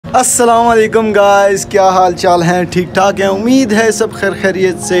अस्सलाम वालेकुम गाइस, क्या हाल चाल हैं? ठीक ठाक हैं? उम्मीद है सब खैर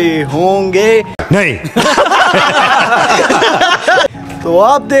खैरियत से होंगे। नहीं तो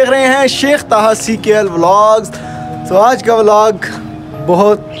आप देख रहे हैं शेख ताहा CKL व्लॉग्स। तो आज का व्लॉग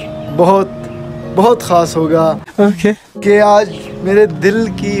बहुत बहुत बहुत ख़ास होगा कि आज मेरे दिल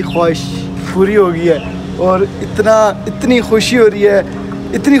की ख्वाहिश पूरी हो गई है और इतनी खुशी हो रही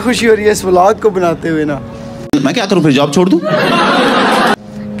है इस व्लॉग को बनाते हुए ना। मैं क्या करूं, फिर जॉब छोड़ दूं?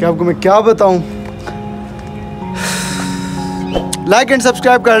 कि आपको मैं क्या बताऊं। लाइक एंड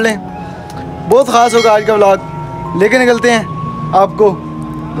सब्सक्राइब कर लें, बहुत ख़ास होगा आज का व्लॉग। लेके निकलते हैं आपको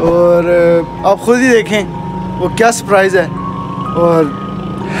और आप खुद ही देखें वो क्या सरप्राइज़ है। और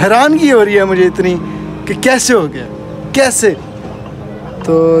हैरानगी हो रही है मुझे इतनी कि कैसे हो गया, कैसे।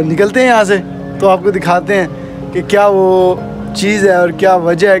 तो निकलते हैं यहाँ से, तो आपको दिखाते हैं कि क्या वो चीज़ है और क्या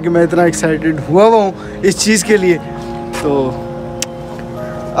वजह है कि मैं इतना एक्साइटेड हुआ हूँ इस चीज़ के लिए। तो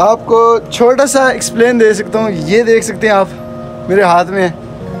आपको छोटा सा एक्सप्लेन दे सकता हूँ। ये देख सकते हैं आप मेरे हाथ में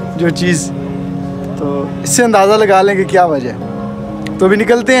है जो चीज़, तो इससे अंदाज़ा लगा लें कि क्या वजह है। तो अभी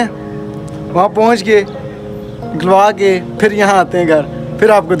निकलते हैं, वहाँ पहुँच के निकलवा के फिर यहाँ आते हैं घर,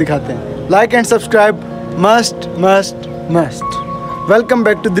 फिर आपको दिखाते हैं। Like and subscribe must must must. Welcome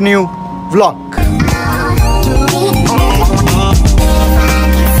back to the new vlog.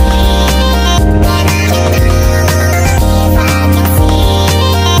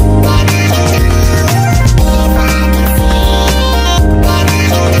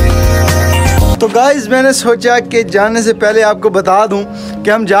 तो गाइज़, मैंने सोचा कि जाने से पहले आपको बता दूं कि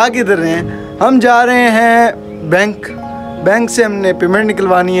हम जा किधर रहे हैं। हम जा रहे हैं बैंक से हमने पेमेंट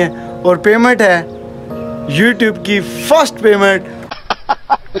निकलवानी है और पेमेंट है YouTube की first payment.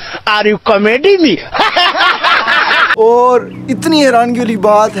 Are you comedy मी? और इतनी हैरानगी वाली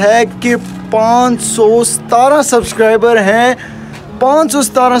बात है कि 517 सब्सक्राइबर हैं।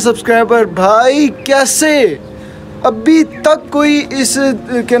 517 सब्सक्राइबर भाई, कैसे? अभी तक कोई इस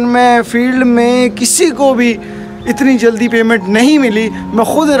में फील्ड में किसी को भी इतनी जल्दी पेमेंट नहीं मिली। मैं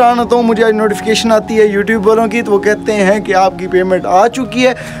खुद हैरान होता हूँ। मुझे आज नोटिफिकेशन आती है यूट्यूब वालों की, तो वो कहते हैं कि आपकी पेमेंट आ चुकी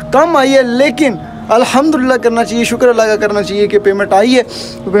है। कम आई है लेकिन अल्हम्दुलिल्लाह करना चाहिए, शुक्र अल्लाह का करना चाहिए कि पेमेंट आई है।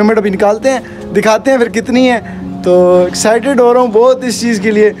 तो पेमेंट अभी निकालते हैं, दिखाते हैं फिर कितनी है। तो एक्साइटेड हो रहा हूँ बहुत इस चीज़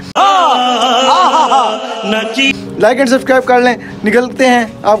के लिए। लाइक एंड सब्सक्राइब कर लें, निकलते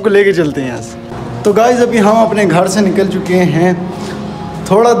हैं, आपको लेके चलते हैं यहाँ से। तो गाइज़, अभी हम अपने घर से निकल चुके हैं।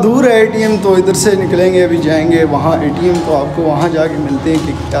 थोड़ा दूर है ATM, तो इधर से निकलेंगे, अभी जाएंगे वहाँ ATM। तो आपको वहाँ जाके मिलते हैं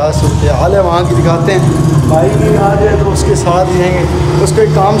कि क्या सूरत हाल है वहाँ की, दिखाते हैं। भाई भी आ जाए तो उसके साथ जाएंगे, उसको एक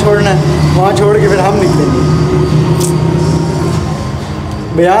काम छोड़ना है, वहाँ छोड़ के फिर हम निकलेंगे।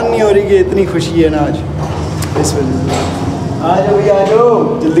 बयान नहीं हो रही कि इतनी खुशी है ना आज, इस वजह से। आ जाओ भैया, आ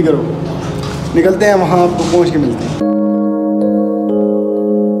जाओ, जल्दी करो, निकलते हैं वहाँ, आपको पहुँच के मिलते हैं।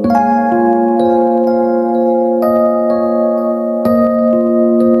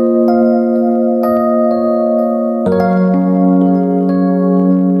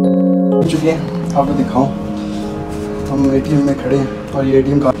 चुके हैं, आपको दिखाऊं। हम ATM में खड़े हैं और ये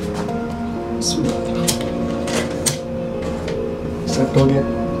ATM का सेट हो गया।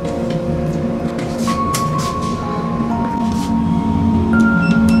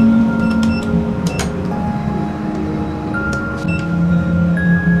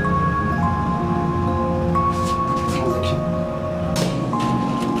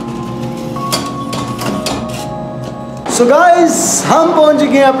 सो गाइस, हम पहुंच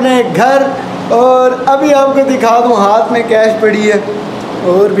चुके हैं अपने घर और अभी आपको दिखा दूं, हाथ में कैश पड़ी है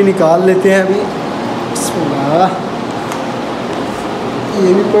और भी निकाल लेते हैं अभी। बिस्मिल्लाह,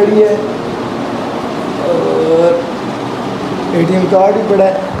 ये भी पड़ी है और ATM कार्ड भी पड़ा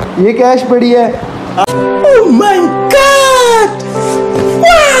है, ये कैश पड़ी है। Oh my God,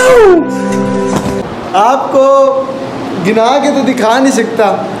 wow! आपको गिना के तो दिखा नहीं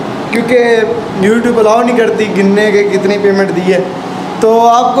सकता क्योंकि YouTube अलाउ नहीं करती गिनने के कितनी पेमेंट दी है। तो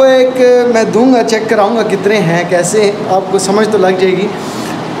आपको एक मैं दूंगा, चेक कराऊंगा कितने हैं, कैसे, आपको समझ तो लग जाएगी।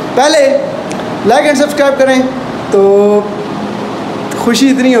 पहले लाइक एंड सब्सक्राइब करें। तो खुशी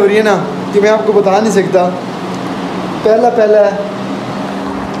इतनी हो रही है ना कि मैं आपको बता नहीं सकता। पहला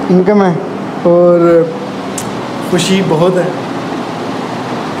इनकम है और खुशी बहुत है,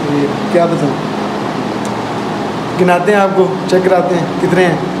 क्या बताऊँ। गिनाते हैं, आपको चेक कराते हैं कितने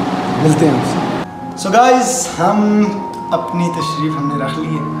हैं, मिलते हैं आपसे। सो गाइस, हम अपनी तशरीफ़ हमने रख ली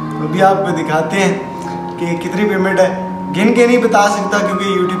है, तो अभी आपको दिखाते हैं कि कितनी पेमेंट है। गिन के नहीं बता सकता क्योंकि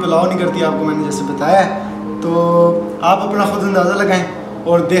YouTube अलाउ नहीं करती, आपको मैंने जैसे बताया है। तो आप अपना खुद अंदाज़ा लगाएं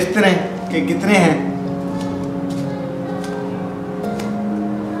और देखते रहें कि कितने हैं।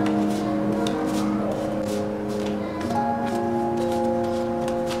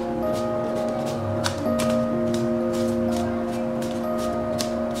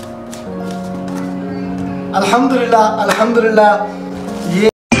 अल्हम्दुलिल्लाह अल्हम्दुलिल्लाह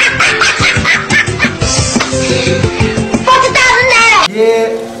ये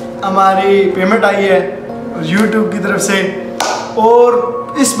हमारी पेमेंट आई है YouTube की तरफ से।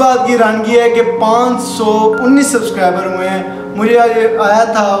 और इस बात की हैरानगी है कि 519 सब्सक्राइबर हुए हैं। मुझे आज आया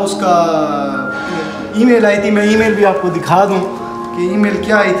था, उसका ईमेल आई थी। मैं ईमेल भी आपको दिखा दूं कि ईमेल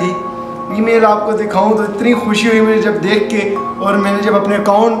क्या आई थी। ईमेल आपको दिखाऊं तो इतनी खुशी हुई मुझे जब देख के, और मैंने जब अपने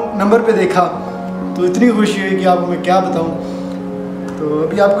अकाउंट नंबर पे देखा तो इतनी खुशी हुई कि आपको मैं क्या बताऊं। तो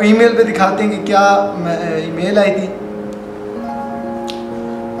अभी आपको ईमेल पे दिखाते हैं कि क्या ईमेल आई थी।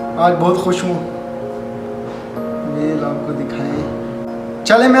 आज बहुत खुश हूँ। मेल आपको दिखाएं,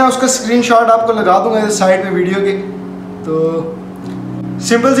 चले मैं उसका स्क्रीनशॉट आपको लगा दूंगा इस साइड पे वीडियो के। तो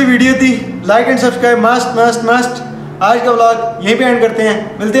सिंपल सी वीडियो थी, like and subscribe must must must. आज का व्लॉग यहीं पे एंड करते हैं,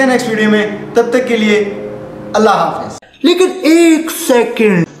 मिलते हैं नेक्स्ट वीडियो में। तब तक के लिए अल्लाह हाफिज। लेकिन एक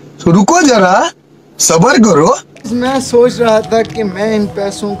सेकंड रुको जरा, सब्र करो। मैं सोच रहा था कि मैं इन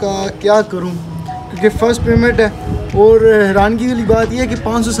पैसों का क्या करूं, क्योंकि फर्स्ट पेमेंट है। और हैरानगी वाली बात यह है कि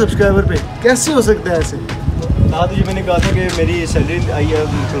 500 सब्सक्राइबर पे कैसे हो सकता है ऐसे। जी मैंने कहा था कि मेरी सैलरी आई है,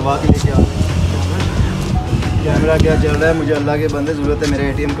 निकलवा के लेके आ। कैमरा क्या चल रहा है, मुझे अल्लाह के बंदे ज़रूरत है, मेरा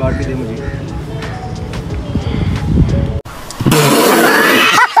ATM कार्ड भी दे मुझे।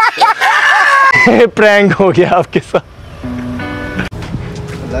 प्रैंक हो गया आपके साथ।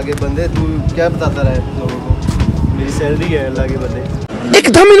 अल्लाह के बंदे, तू क्या बताता रहा है लोगों को, मेरी सैलरी है अल्लाह के बंदे।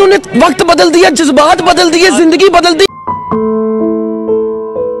 एकदम इन्होंने वक्त बदल दिया, जज्बात बदल दिए, जिंदगी बदल दी।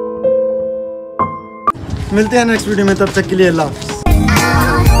 मिलते हैं नेक्स्ट वीडियो में, तब तक के लिए अल्लाह हाफ़िज़।